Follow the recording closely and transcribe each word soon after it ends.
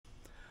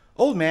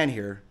Old Man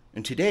here,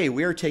 and today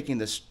we are taking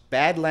this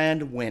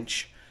Badland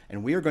winch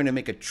and we are going to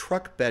make a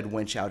truck bed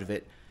winch out of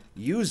it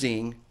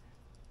using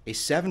a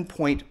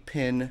 7-point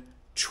pin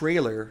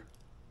trailer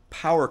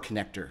power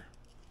connector.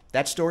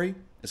 That story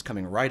is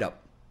coming right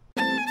up.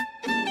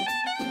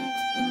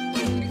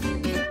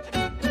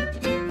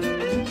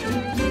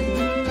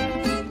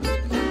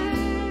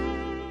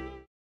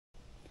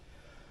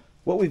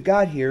 What we've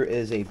got here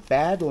is a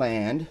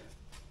Badland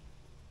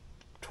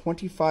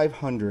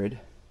 2500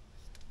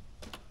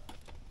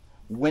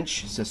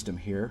 winch system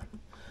here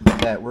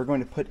that we're going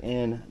to put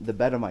in the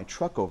bed of my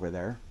truck over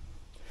there,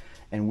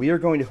 and we are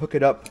going to hook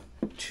it up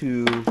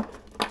to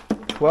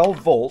 12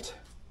 volt,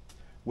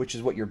 which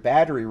is what your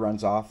battery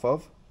runs off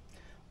of.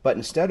 But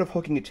instead of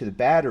hooking it to the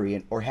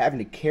battery or having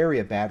to carry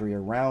a battery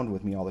around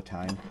with me all the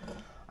time,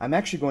 I'm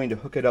actually going to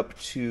hook it up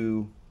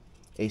to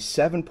a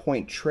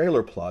 7-point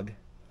trailer plug,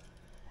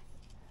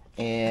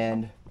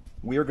 and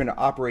we are going to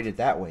operate it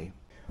that way.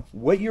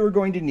 What you're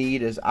going to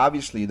need is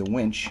obviously the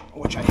winch,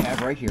 which I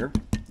have right here.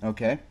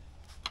 Okay,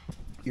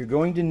 you're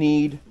going to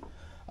need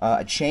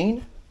a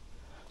chain.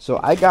 So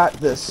I got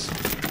this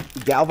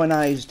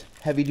galvanized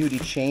heavy-duty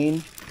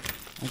chain.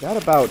 I got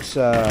about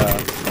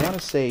I want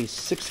to say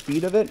 6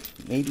 feet of it,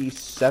 maybe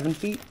 7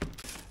 feet.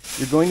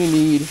 You're going to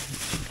need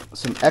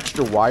some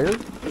extra wire.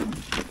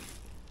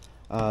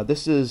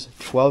 This is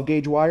 12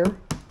 gauge wire.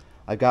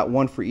 I got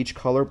one for each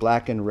color,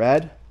 black and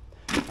red.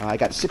 I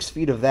got 6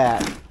 feet of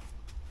that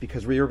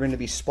because we are going to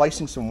be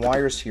splicing some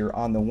wires here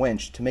on the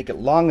winch to make it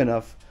long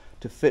enough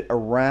to fit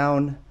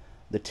around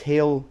the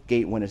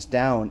tailgate when it's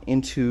down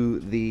into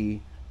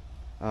the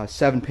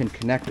 7-pin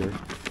connector.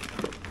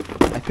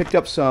 I picked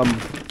up some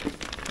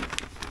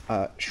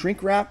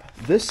shrink wrap.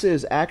 This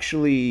is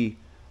actually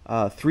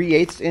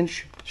 3/8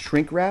 inch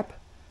shrink wrap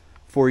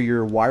for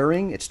your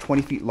wiring. It's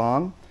 20 feet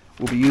long.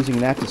 We'll be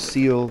using that to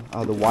seal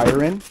the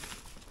wire in.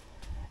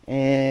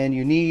 And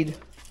you need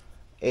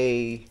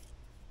a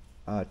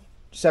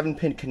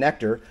 7-pin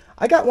connector.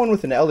 I got one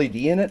with an LED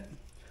in it.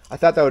 I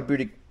thought that would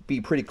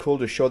be pretty cool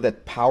to show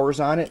that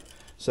power's on it.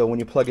 So when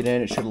you plug it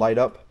in, it should light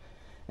up.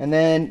 And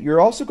then you're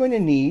also going to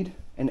need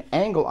an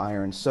angle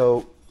iron.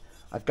 So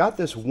I've got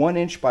this 1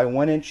 inch by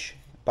 1 inch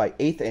by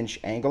 1/8 inch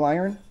angle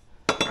iron.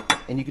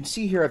 And you can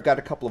see here I've got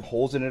a couple of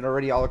holes in it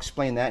already. I'll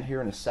explain that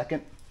here in a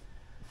second.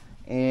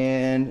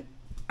 And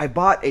I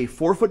bought a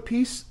 4-foot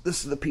piece.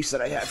 This is the piece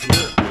that I have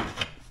here.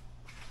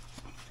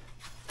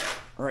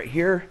 Right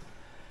here.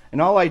 And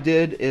all I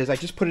did is I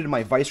just put it in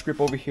my vice grip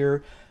over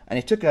here, and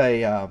I took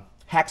a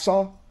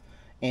hacksaw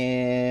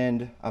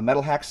and a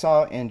metal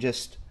hacksaw and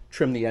just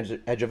trimmed the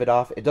edge of it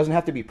off. It doesn't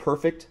have to be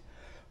perfect,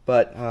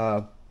 but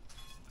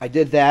I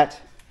did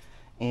that,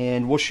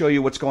 and we'll show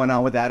you what's going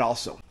on with that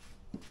also.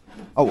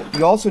 Oh,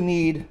 you also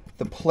need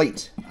the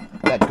plate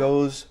that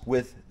goes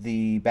with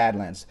the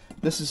Badlands.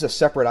 This is a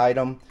separate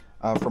item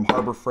from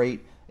Harbor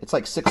Freight. It's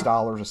like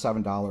 $6 or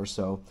 $7,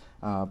 so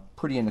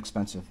pretty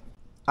inexpensive.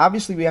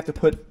 Obviously, we have to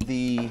put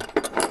the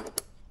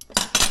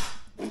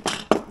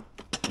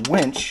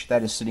winch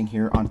that is sitting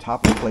here on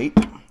top of the plate.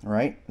 All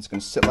right, it's going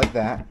to sit like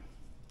that,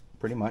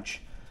 pretty much.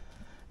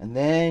 And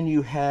then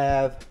you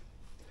have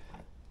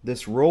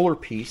this roller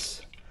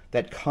piece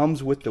that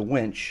comes with the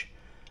winch,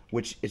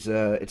 which is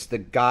it's the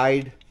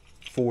guide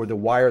for the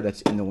wire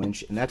that's in the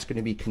winch, and that's going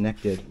to be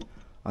connected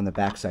on the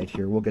back side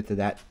here. We'll get to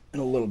that in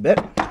a little bit.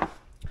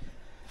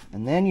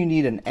 And then you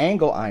need an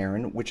angle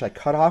iron, which I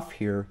cut off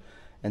here.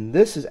 And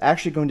this is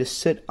actually going to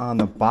sit on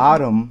the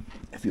bottom,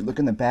 if you look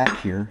in the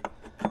back here,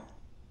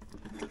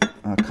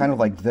 kind of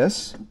like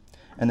this.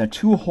 And the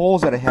 2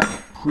 holes that I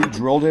have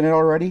pre-drilled in it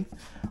already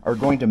are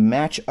going to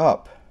match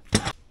up.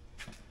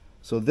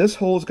 So this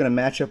hole is going to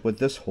match up with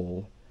this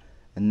hole,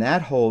 and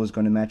that hole is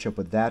going to match up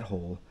with that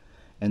hole.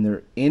 And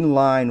they're in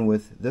line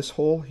with this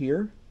hole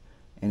here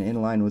and in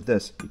line with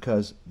this,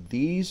 because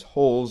these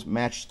holes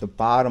match the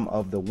bottom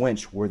of the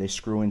winch where they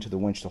screw into the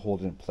winch to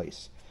hold it in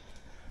place.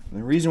 And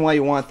the reason why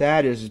you want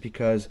that is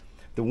because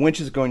the winch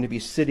is going to be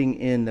sitting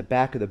in the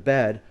back of the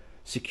bed,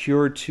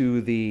 secured to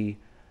the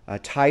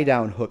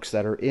tie-down hooks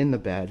that are in the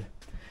bed.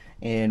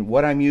 And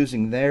what I'm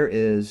using there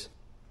is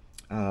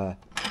like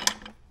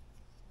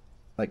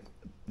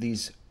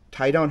these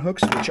tie-down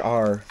hooks, which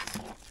are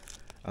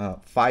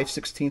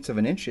 5/16 of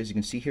an inch, as you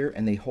can see here,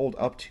 and they hold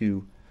up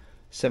to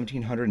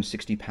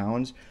 1,760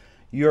 pounds.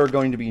 You're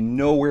going to be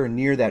nowhere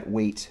near that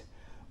weight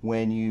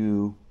when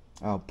you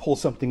pull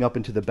something up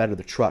into the bed of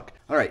the truck.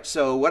 All right,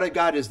 so what I've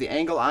got is the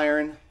angle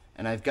iron,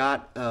 and I've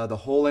got the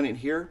hole in it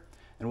here.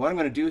 And what I'm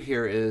going to do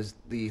here is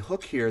the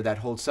hook here that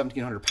holds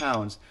 1,700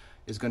 pounds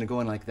is going to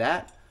go in like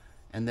that,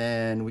 and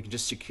then we can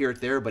just secure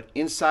it there. But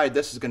inside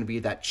this is going to be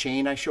that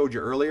chain I showed you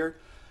earlier,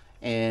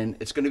 and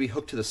it's going to be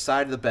hooked to the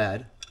side of the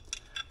bed.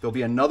 There'll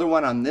be another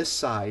one on this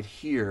side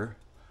here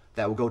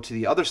that will go to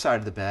the other side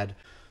of the bed.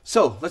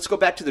 So let's go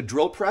back to the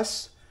drill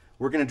press.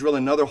 We're going to drill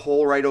another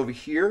hole right over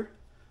here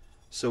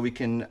so we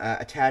can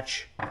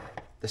attach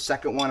the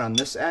second one on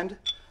this end,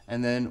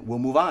 and then we'll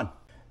move on.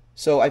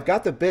 So I've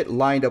got the bit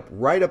lined up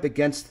right up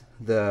against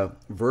the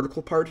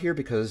vertical part here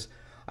because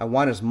I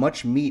want as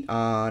much meat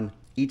on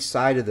each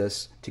side of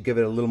this to give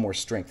it a little more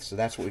strength. So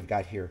that's what we've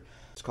got here.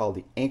 It's called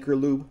the anchor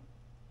lube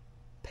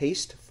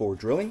paste for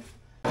drilling.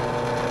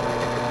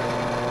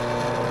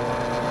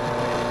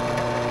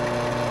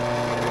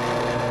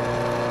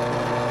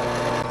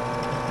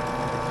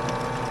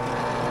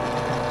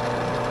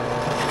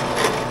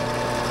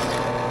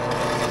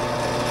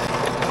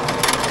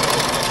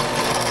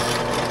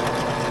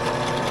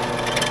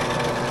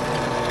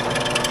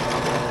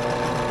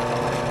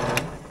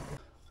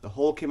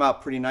 Hole came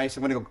out pretty nice.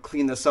 I'm going to go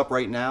clean this up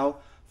right now,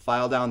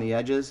 file down the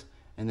edges,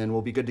 and then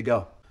we'll be good to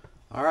go.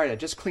 All right, I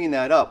just cleaned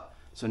that up.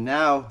 So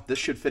now this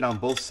should fit on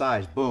both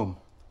sides. Boom.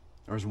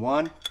 There's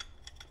one.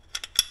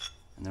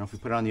 And then if we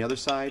put it on the other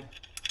side,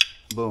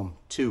 boom,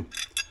 two.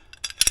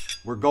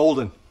 We're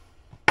golden.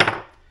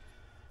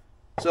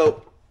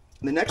 So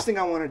the next thing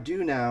I want to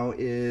do now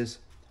is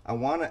I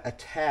want to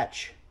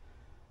attach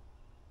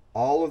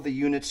all of the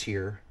units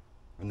here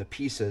and the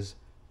pieces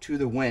to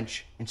the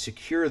winch and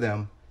secure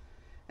them,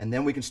 and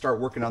then we can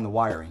start working on the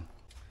wiring.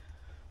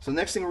 So the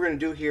next thing we're going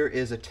to do here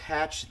is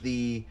attach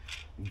the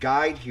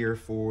guide here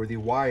for the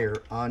wire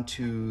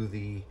onto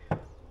the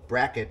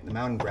bracket, the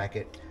mounting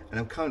bracket, and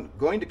I'm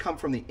going to come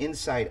from the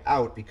inside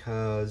out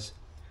because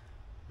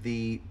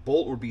the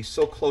bolt would be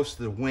so close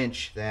to the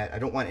winch that I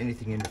don't want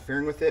anything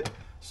interfering with it.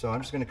 So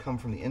I'm just going to come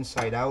from the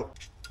inside out,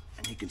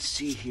 and you can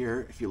see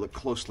here, if you look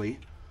closely,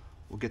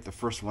 we'll get the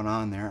first one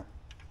on there.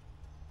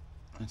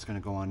 It's going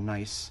to go on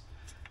nice,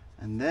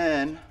 and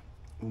then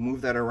we'll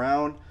move that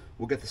around.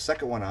 We'll get the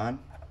second one on.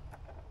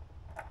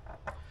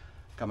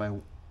 Got my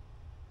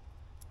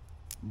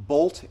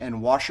bolt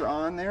and washer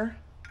on there.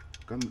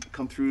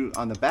 Come through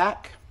on the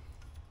back.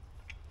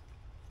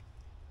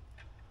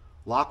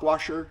 Lock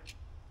washer.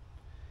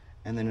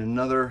 And then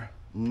another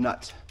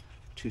nut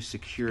to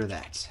secure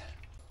that.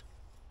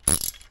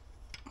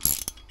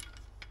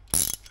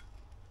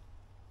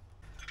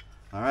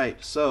 All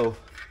right, so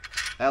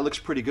that looks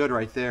pretty good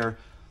right there.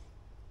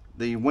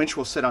 The winch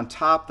will sit on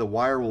top, the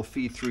wire will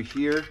feed through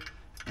here,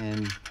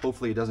 and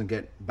hopefully it doesn't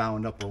get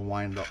bound up or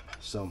wind up.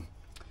 So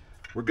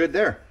we're good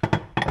there.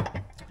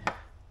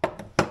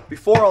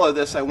 Before all of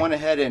this, I went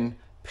ahead and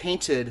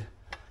painted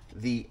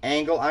the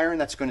angle iron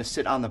that's going to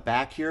sit on the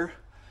back here.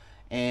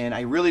 And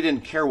I really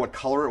didn't care what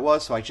color it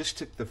was, so I just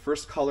took the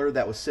first color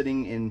that was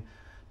sitting in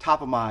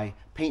top of my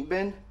paint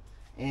bin,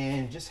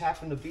 and it just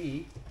happened to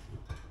be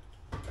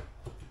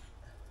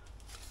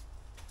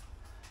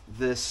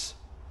this.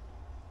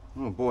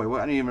 Oh boy, I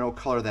don't even know what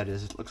color that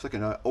is. It looks like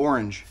an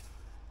orange,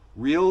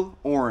 real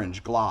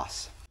orange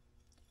gloss.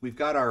 We've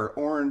got our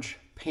orange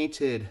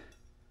painted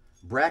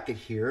bracket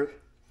here,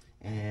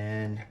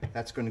 and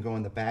that's going to go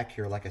in the back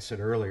here like I said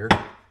earlier.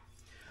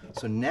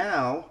 So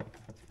now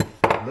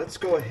let's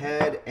go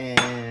ahead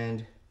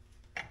and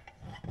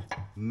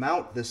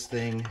mount this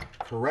thing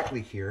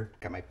correctly here.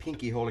 Got my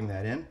pinky holding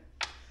that in.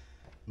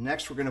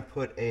 Next we're going to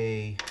put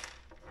a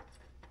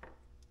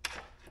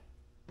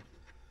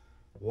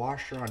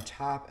washer on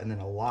top and then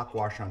a lock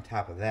washer on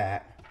top of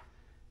that,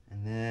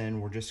 and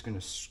then we're just going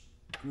to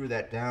screw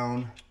that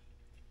down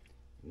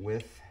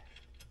with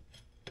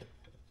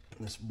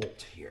this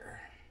bolt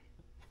here.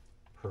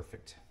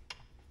 Perfect.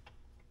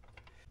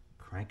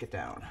 Crank it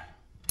down.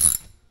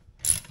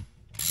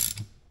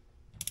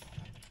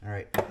 All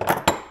right,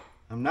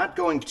 I'm not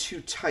going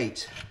too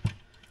tight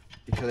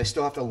because I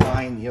still have to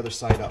line the other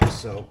side up,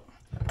 so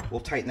we'll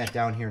tighten that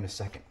down here in a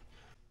second.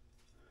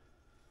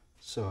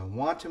 So I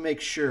want to make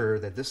sure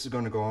that this is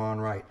going to go on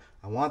right.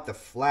 I want the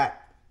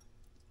flat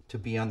to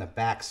be on the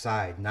back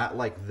side, not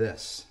like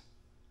this,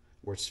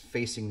 where it's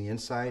facing the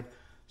inside.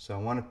 So I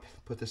want to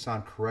put this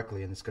on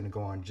correctly, and it's going to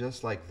go on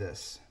just like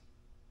this.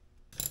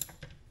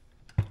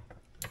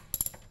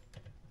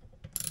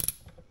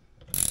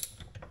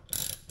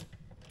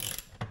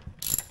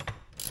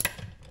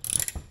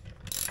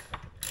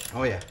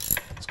 Oh yeah,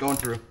 it's going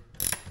through.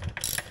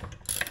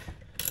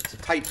 It's a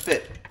tight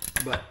fit,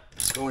 but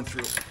it's going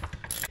through.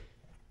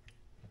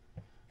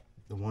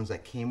 The ones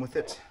that came with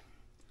it.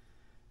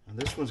 Now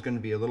this one's going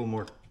to be a little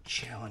more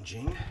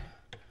challenging,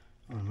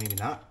 or maybe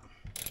not.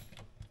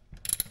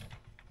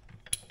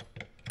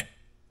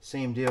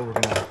 Same deal, we're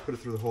going to put it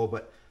through the hole,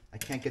 but I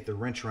can't get the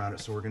wrench around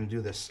it, so we're going to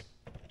do this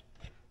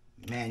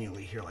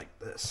manually here like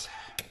this.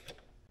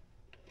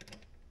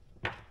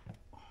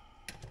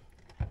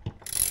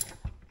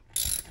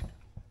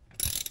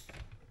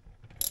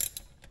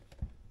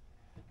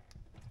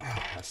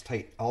 That's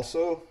tight.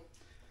 Also,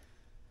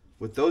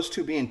 with those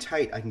two being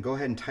tight, I can go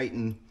ahead and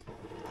tighten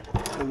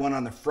the one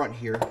on the front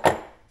here.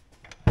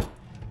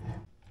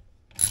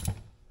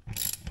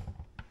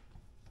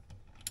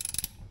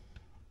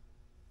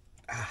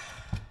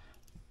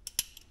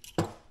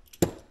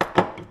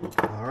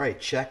 All right,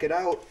 check it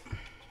out.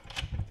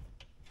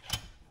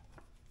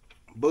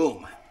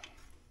 Boom.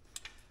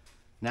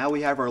 Now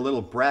we have our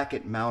little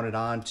bracket mounted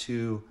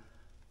onto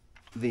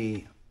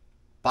the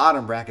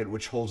bottom bracket,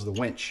 which holds the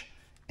winch,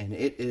 and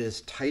it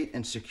is tight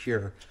and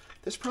secure.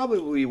 This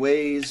probably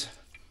weighs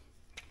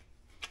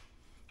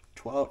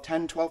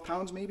 10, 12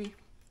 pounds maybe,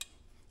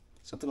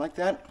 something like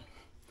that.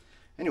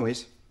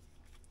 Anyways,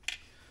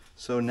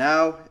 So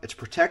now it's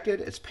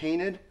protected, it's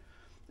painted.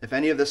 If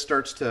any of this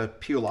starts to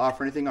peel off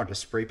or anything, I'll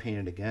just spray paint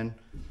it again.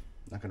 I'm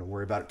not gonna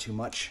worry about it too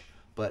much,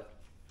 but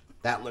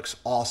that looks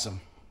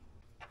awesome.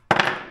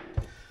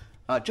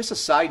 Just a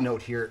side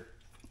note here,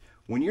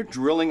 when you're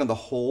drilling on the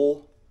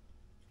hole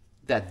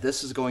that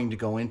this is going to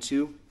go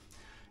into,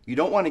 you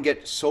don't want to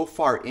get so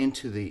far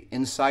into the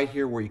inside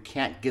here where you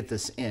can't get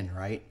this in,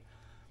 right?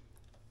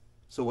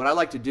 So what I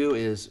like to do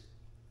is,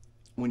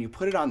 when you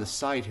put it on the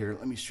side here,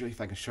 let me show you if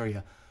I can show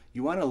you,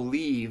 you want to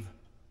leave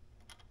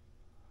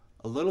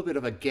a little bit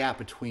of a gap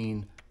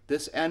between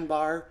this end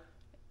bar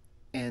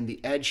and the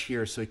edge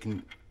here so you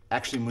can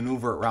actually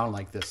maneuver around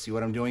like this. See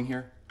what I'm doing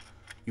here?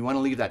 You want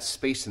to leave that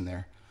space in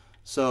there.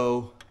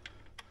 So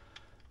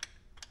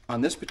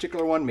on this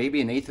particular one,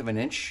 maybe 1/8 of an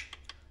inch.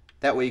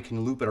 That way you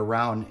can loop it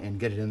around and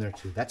get it in there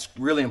too. That's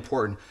really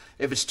important.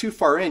 If it's too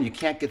far in, you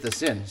can't get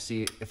this in.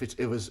 See, if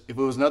it was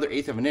another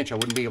 1/8 of an inch, I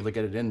wouldn't be able to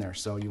get it in there.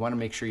 So you want to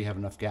make sure you have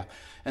enough gap.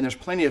 And there's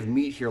plenty of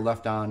meat here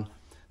left on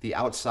the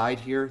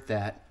outside here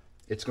that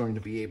it's going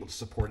to be able to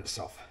support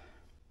itself.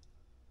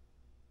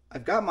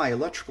 I've got my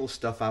electrical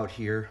stuff out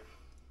here.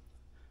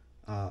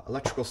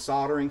 Electrical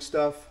soldering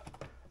stuff.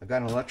 I've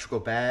got an electrical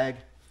bag.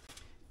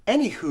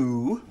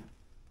 Anywho,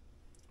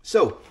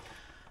 so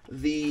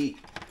the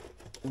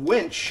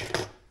winch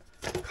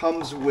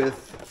comes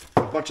with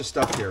a bunch of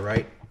stuff here,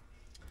 right?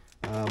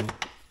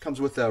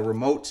 Comes with a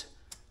remote,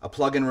 a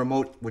plug-in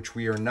remote, which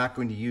we are not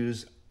going to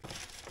use.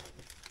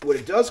 What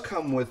it does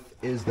come with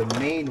is the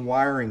main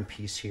wiring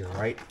piece here,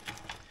 right?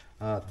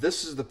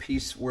 This is the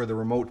piece where the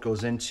remote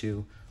goes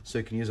into, so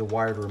you can use a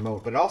wired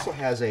remote. But it also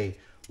has a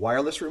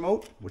wireless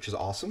remote, which is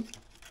awesome.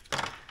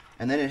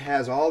 And then it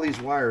has all these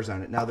wires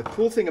on it. Now the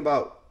cool thing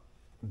about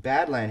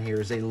Badland here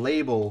is they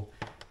label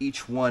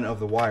each one of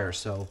the wires.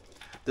 So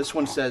this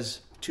one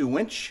says to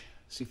Winch.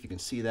 See if you can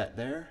see that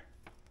there.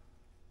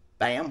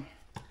 Bam.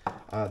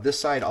 This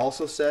side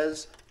also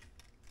says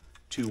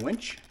to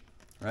Winch,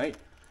 right?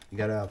 You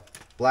got a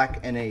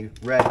black and a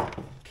red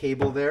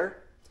cable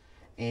there.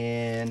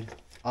 And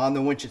on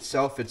the winch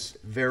itself, it's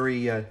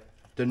very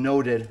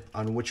denoted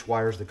on which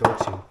wires to go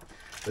to.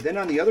 But then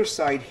on the other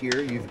side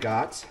here, you've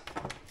got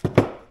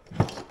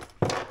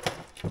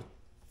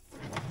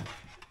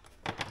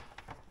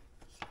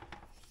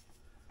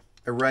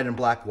a red and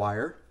black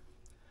wire.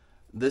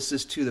 This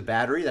is to the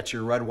battery. That's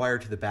your red wire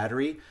to the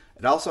battery.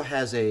 It also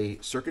has a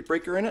circuit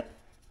breaker in it.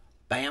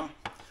 Bam.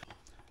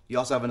 You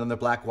also have another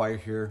black wire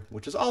here,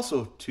 which is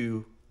also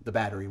to the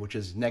battery, which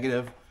is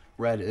negative.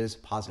 Red is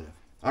positive.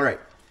 All right.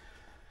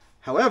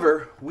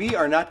 However, we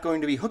are not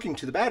going to be hooking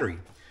to the battery.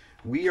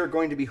 We are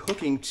going to be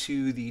hooking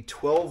to the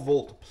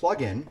 12-volt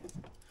plug-in,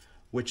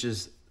 which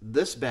is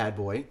this bad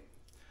boy.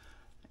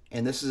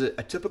 And this is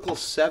a typical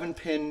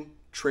 7-pin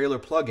trailer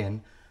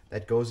plug-in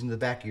that goes into the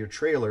back of your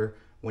trailer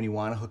when you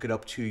want to hook it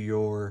up to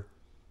your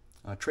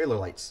trailer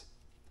lights.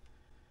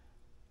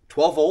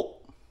 12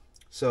 volt,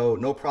 so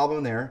no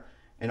problem there.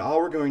 And all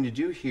we're going to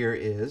do here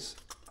is,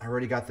 I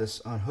already got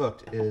this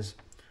unhooked, is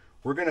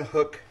we're going to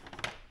hook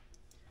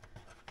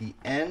the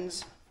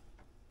ends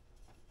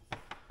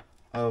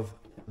of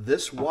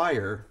this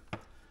wire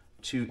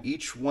to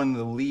each one of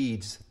the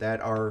leads that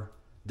are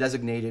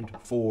designated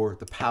for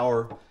the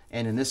power,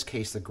 and in this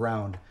case, the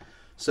ground.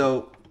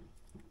 So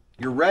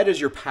your red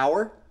is your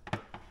power.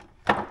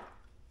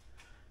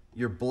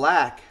 Your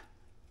black,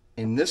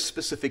 in this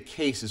specific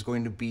case, is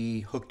going to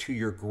be hooked to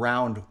your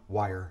ground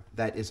wire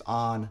that is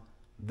on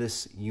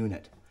this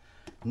unit.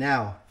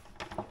 Now,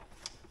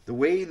 the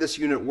way this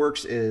unit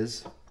works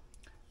is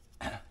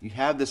you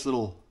have this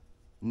little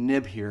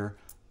nib here.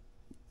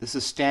 This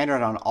is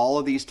standard on all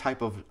of these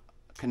type of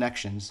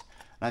connections.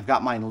 And I've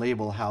got mine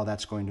labeled how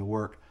that's going to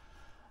work.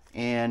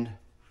 And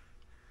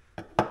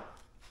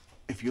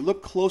if you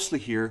look closely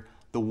here,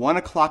 the 1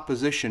 o'clock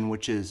position,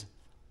 which is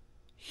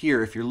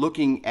here, if you're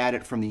looking at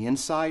it from the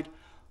inside,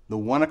 the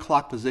 1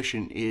 o'clock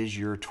position is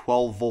your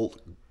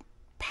 12-volt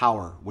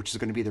power, which is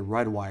going to be the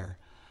red wire.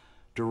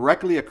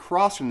 Directly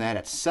across from that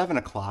at 7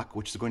 o'clock,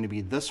 which is going to be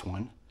this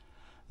one,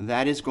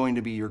 that is going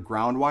to be your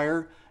ground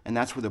wire, and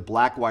that's where the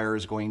black wire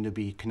is going to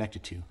be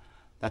connected to.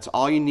 That's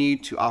all you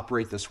need to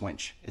operate this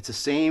winch. It's the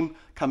same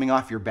coming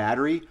off your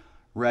battery,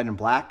 red and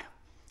black,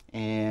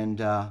 and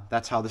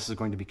that's how this is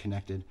going to be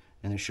connected,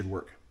 and it should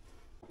work.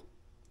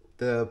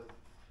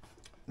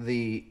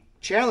 The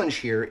challenge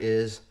here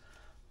is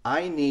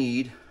I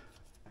need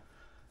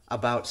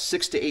about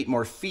 6 to 8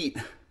 more feet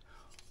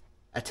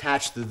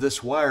attached to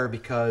this wire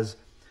because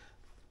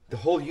the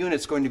whole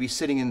unit's going to be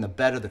sitting in the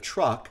bed of the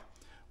truck,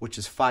 which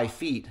is 5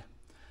 feet.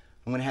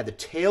 I'm going to have the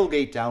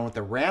tailgate down with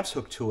the ramps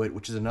hooked to it,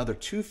 which is another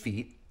 2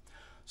 feet.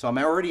 So I'm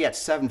already at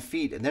 7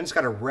 feet, and then it's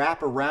got to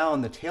wrap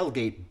around the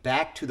tailgate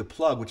back to the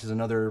plug, which is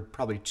another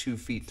probably 2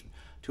 feet,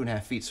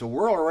 2.5 feet. So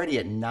we're already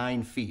at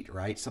 9 feet,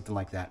 right? Something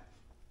like that.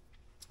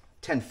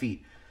 10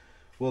 feet.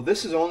 Well,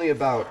 this is only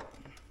about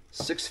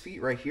 6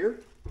 feet right here.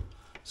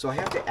 So I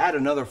have to add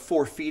another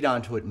 4 feet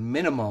onto it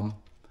minimum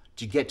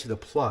to get to the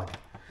plug.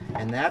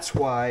 And that's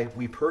why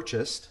we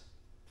purchased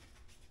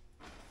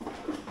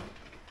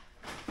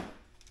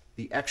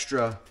the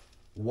extra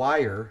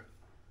wire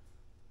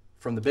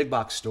from the big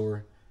box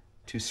store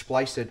to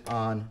splice it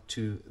on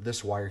to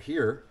this wire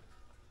here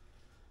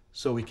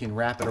so we can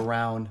wrap it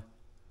around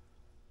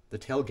the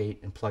tailgate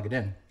and plug it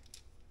in.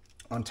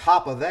 On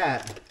top of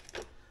that,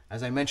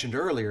 as I mentioned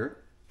earlier,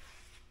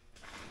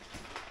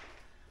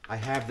 I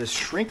have this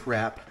shrink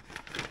wrap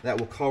that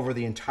will cover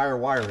the entire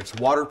wire. It's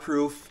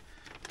waterproof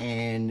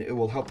and it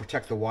will help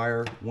protect the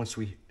wire once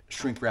we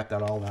shrink wrap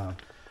that all down.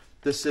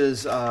 This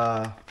is,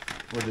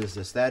 what is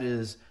this? That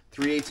is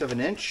 3/8 of an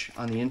inch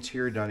on the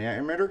interior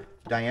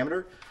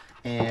diameter,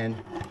 and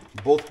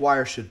both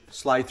wires should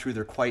slide through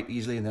there quite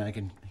easily, and then I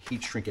can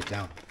heat shrink it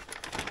down.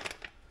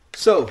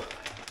 So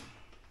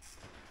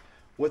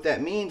what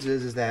that means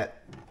is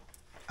that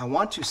I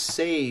want to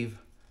save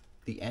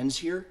the ends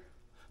here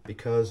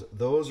because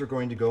those are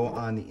going to go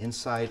on the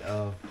inside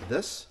of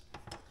this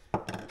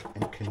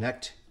and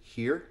connect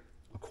here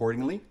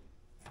accordingly.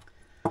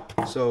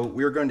 So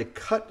we're going to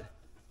cut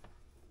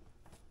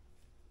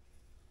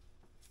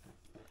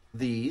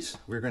these.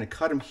 We're going to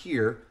cut them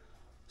here,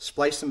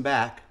 splice them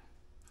back,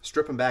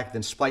 strip them back,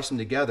 then splice them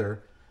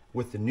together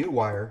with the new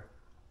wire,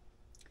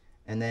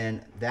 and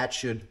then that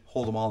should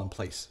hold them all in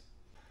place.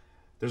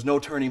 There's no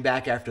turning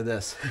back after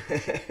this.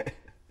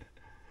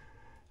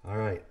 All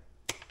right.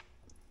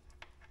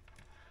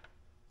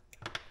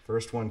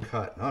 First one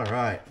cut. All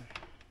right.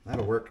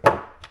 That'll work.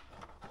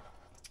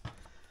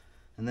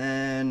 And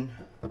then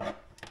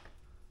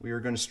we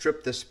are going to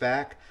strip this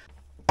back.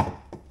 All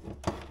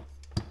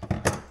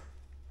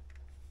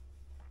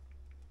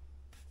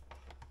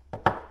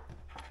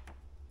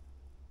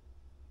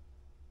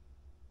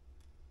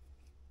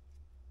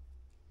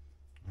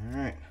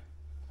right.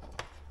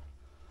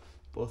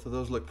 Both of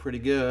those look pretty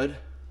good.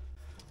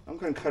 I'm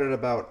going to cut it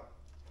about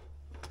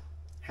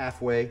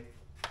halfway,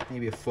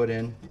 maybe a foot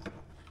in.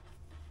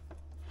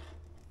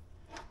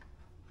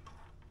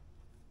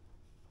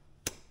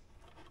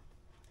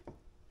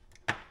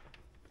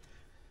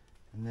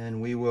 And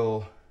then we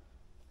will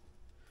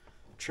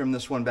trim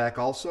this one back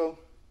also.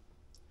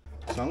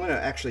 So I'm going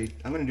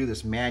to do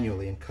this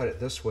manually and cut it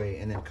this way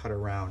and then cut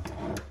around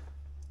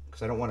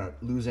because I don't want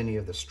to lose any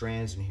of the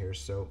strands in here.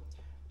 So I'm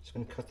just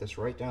going to cut this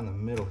right down the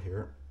middle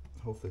here.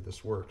 Hopefully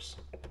this works.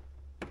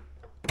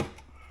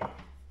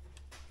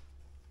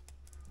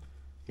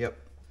 Yep.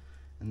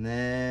 And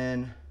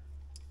then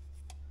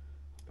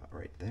about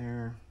right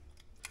there.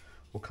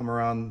 We'll come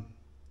around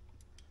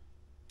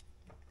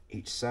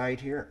each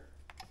side here.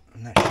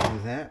 And that should do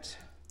that.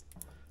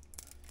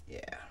 Yeah.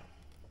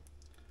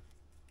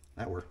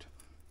 That worked.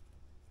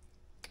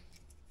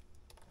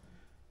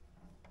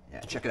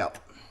 Yeah, check it out.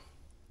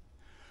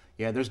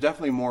 Yeah, there's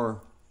definitely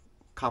more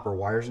copper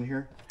wires in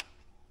here.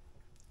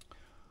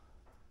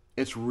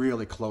 It's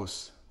really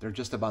close. They're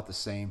just about the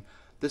same.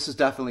 This is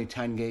definitely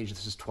 10 gauge.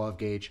 This is 12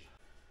 gauge.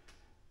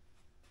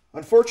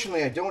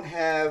 Unfortunately, I don't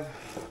have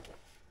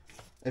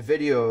a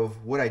video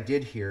of what I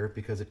did here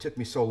because it took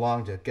me so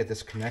long to get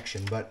this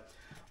connection. But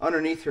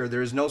underneath here,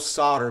 there is no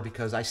solder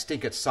because I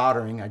stink at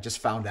soldering. I just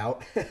found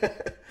out.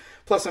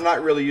 Plus, I'm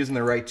not really using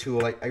the right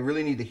tool. I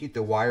really need to heat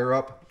the wire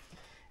up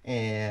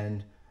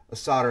and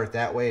solder it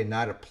that way and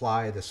not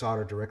apply the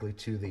solder directly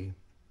to the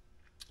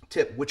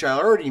tip, which I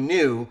already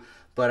knew,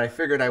 but I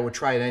figured I would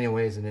try it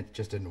anyways, and it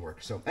just didn't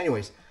work. So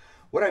anyways,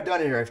 what I've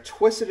done here, I've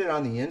twisted it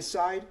on the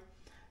inside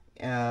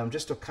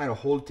just to kind of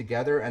hold it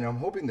together, and I'm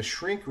hoping the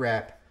shrink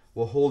wrap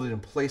will hold it in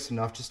place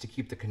enough just to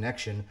keep the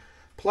connection.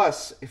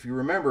 Plus, if you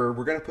remember,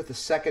 we're going to put the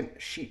second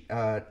sheet,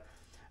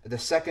 the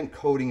second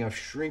coating of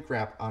shrink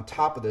wrap on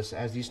top of this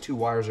as these two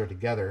wires are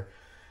together,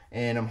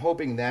 and I'm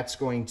hoping that's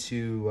going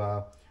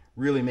to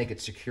really make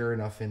it secure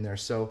enough in there.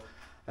 So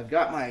I've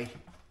got my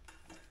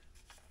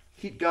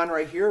heat gun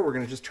right here. We're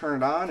going to just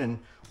turn it on and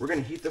we're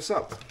going to heat this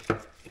up,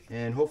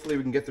 and hopefully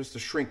we can get this to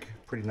shrink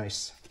pretty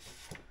nice.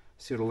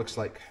 See what it looks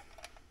like.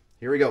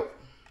 Here we go.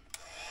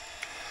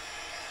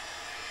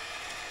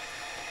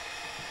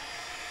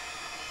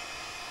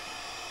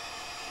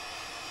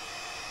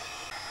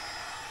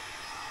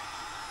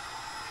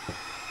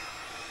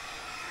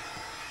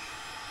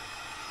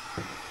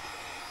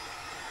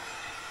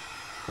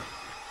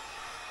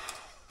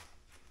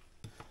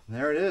 And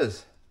there it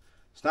is.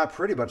 It's not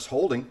pretty, but it's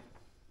holding.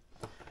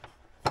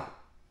 That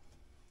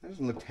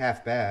doesn't look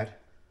half bad.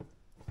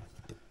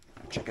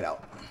 Check it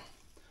out.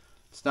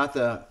 It's not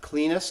the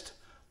cleanest,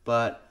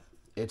 but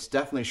it's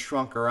definitely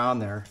shrunk around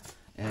there,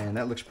 and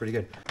that looks pretty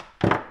good.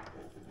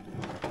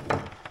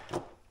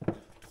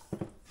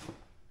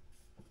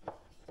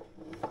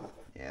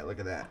 Yeah, look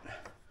at that.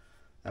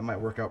 That might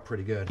work out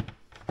pretty good.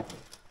 All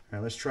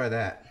right, let's try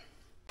that.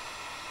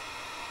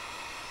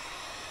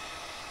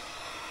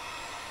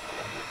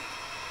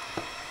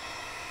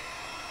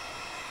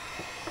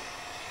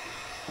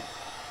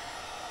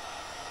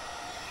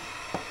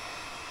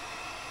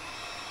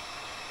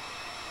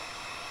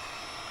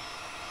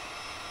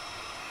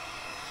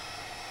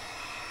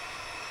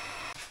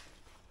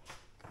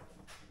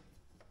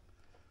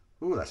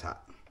 Ooh, that's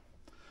hot.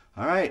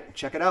 All right,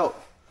 check it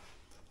out.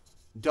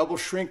 Double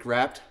shrink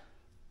wrapped,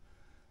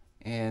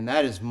 and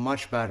that is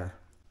much better.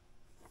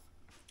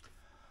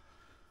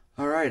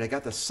 right, I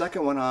got the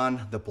second one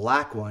on, the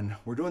black one.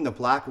 We're doing the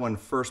black one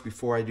first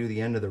before I do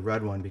the end of the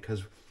red one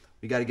because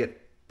we got to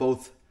get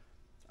both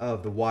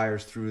of the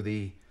wires through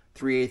the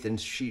 3/8 inch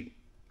sheet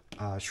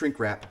shrink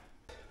wrap.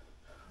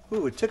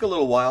 Ooh, it took a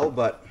little while,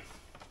 but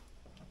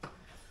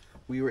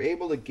we were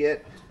able to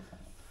get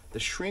the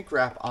shrink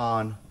wrap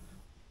on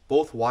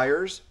both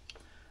wires.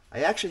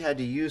 I actually had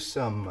to use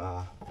some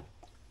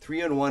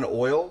 3-in-1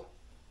 oil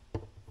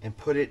and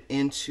put it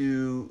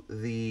into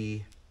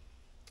the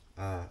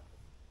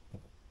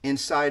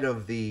inside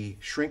of the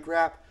shrink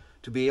wrap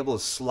to be able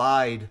to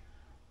slide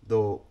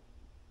the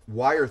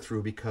wire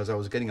through because I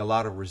was getting a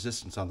lot of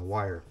resistance on the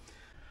wire.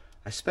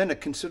 I spent a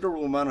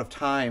considerable amount of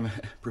time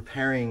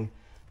preparing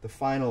the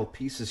final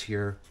pieces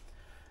here,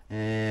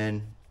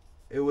 and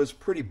it was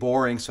pretty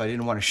boring, so I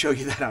didn't want to show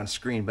you that on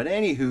screen. But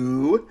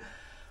anywho,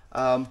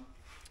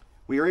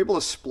 we were able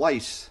to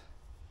splice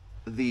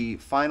the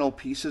final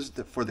pieces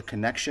for the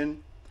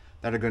connection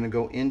that are going to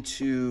go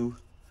into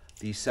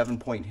the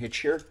 7-point hitch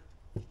here,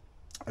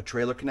 a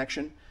trailer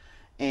connection.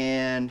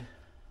 And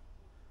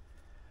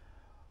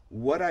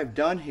what I've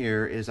done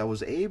here is I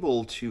was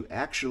able to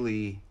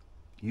actually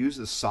use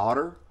the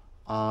solder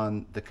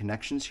on the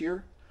connections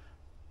here.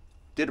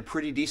 Did a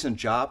pretty decent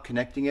job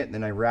connecting it, and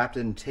then I wrapped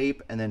it in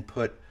tape and then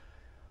put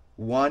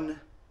one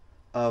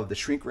of the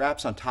shrink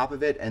wraps on top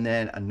of it and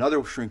then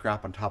another shrink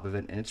wrap on top of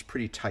it, and it's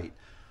pretty tight.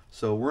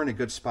 So we're in a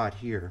good spot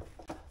here.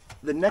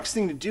 The next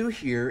thing to do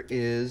here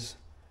is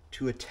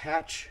to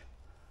attach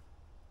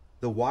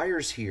the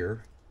wires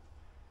here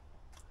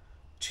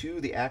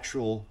to the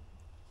actual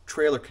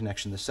trailer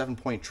connection, the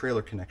 7-point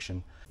trailer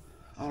connection.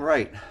 All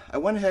right, I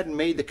went ahead and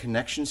made the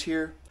connections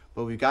here,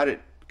 but we got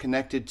it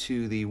connected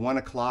to the 1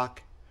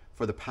 o'clock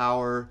for the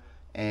power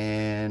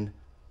and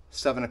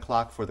 7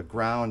 o'clock for the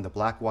ground, the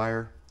black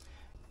wire.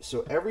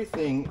 So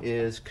everything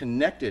is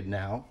connected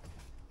now.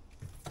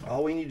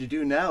 All we need to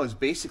do now is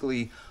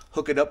basically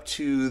hook it up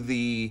to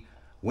the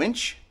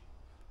winch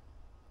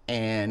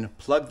and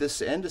plug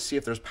this in to see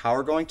if there's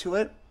power going to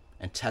it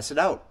and test it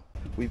out.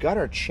 We've got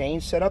our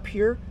chain set up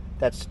here.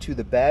 That's to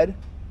the bed.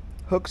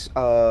 Hooks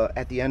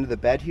at the end of the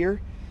bed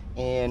here.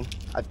 And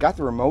I've got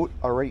the remote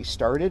already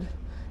started,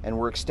 and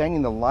we're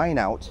extending the line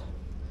out.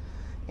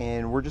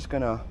 And we're just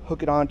gonna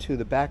hook it onto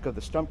the back of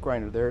the stump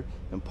grinder there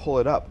and pull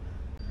it up.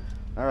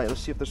 All right,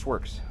 let's see if this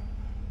works.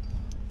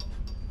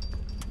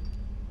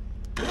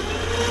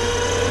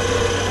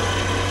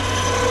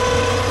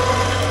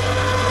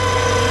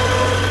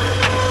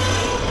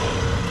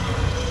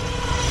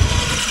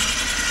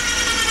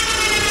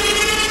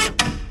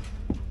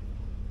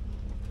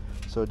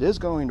 So it is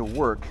going to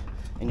work,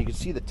 and you can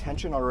see the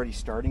tension already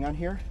starting on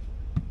here.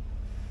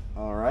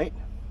 All right,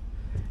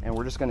 and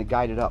we're just going to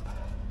guide it up.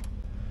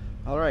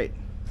 All right,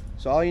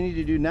 so all you need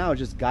to do now is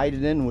just guide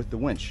it in with the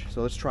winch.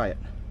 So let's try it.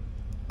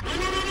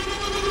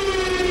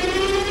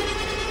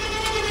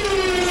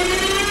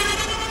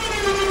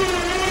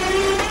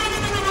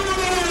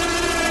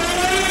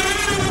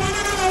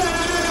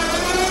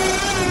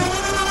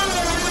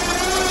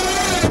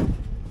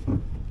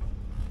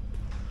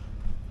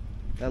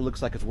 That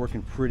looks like it's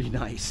working pretty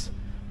nice.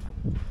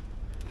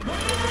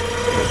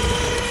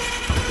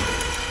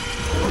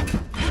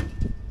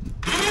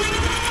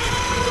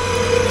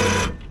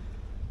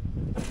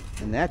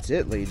 And that's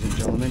it, ladies and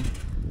gentlemen.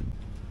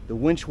 The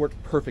winch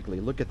worked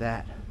perfectly. Look at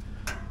that.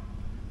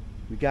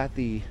 We got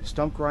the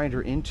stump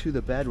grinder into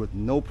the bed with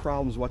no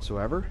problems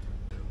whatsoever.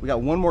 We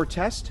got one more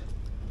test.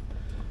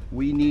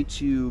 We need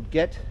to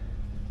get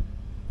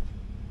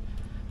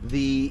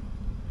the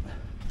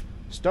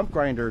stump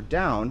grinder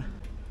down .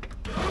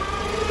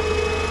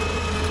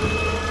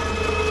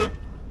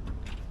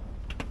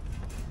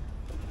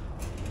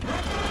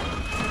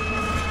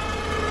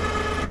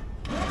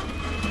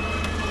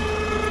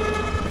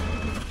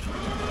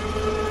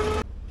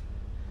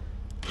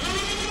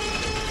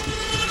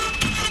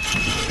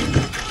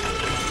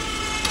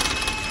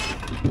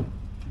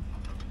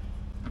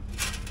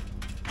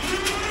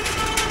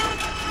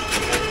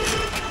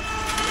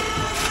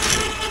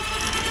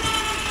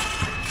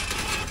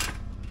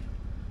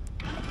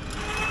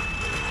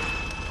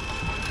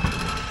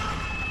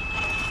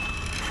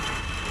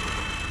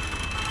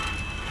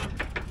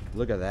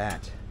 Look at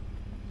that.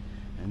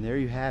 And there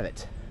you have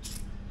it.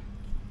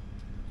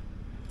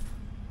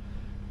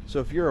 So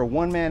if you're a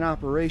one-man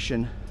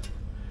operation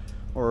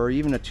or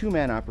even a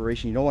two-man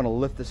operation, you don't want to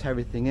lift this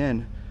heavy thing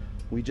in,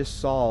 we just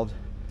solved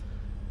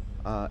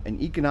an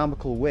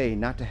economical way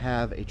not to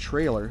have a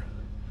trailer,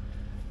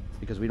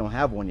 because we don't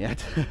have one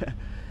yet,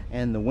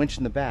 and the winch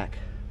in the back.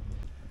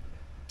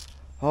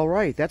 All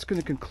right, that's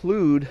going to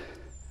conclude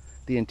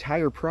the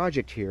entire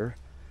project here.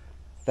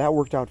 That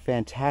worked out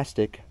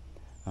fantastic.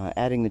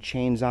 Adding the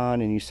chains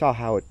on, and you saw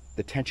how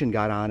the tension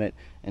got on it,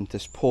 and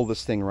just pull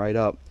this thing right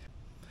up.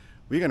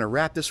 We're going to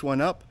wrap this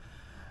one up.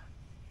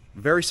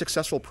 Very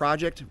successful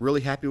project, really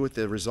happy with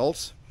the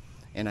results,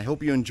 and I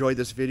hope you enjoyed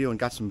this video and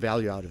got some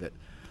value out of it.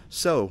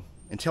 So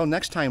until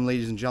next time,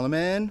 ladies and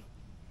gentlemen,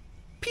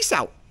 peace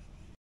out.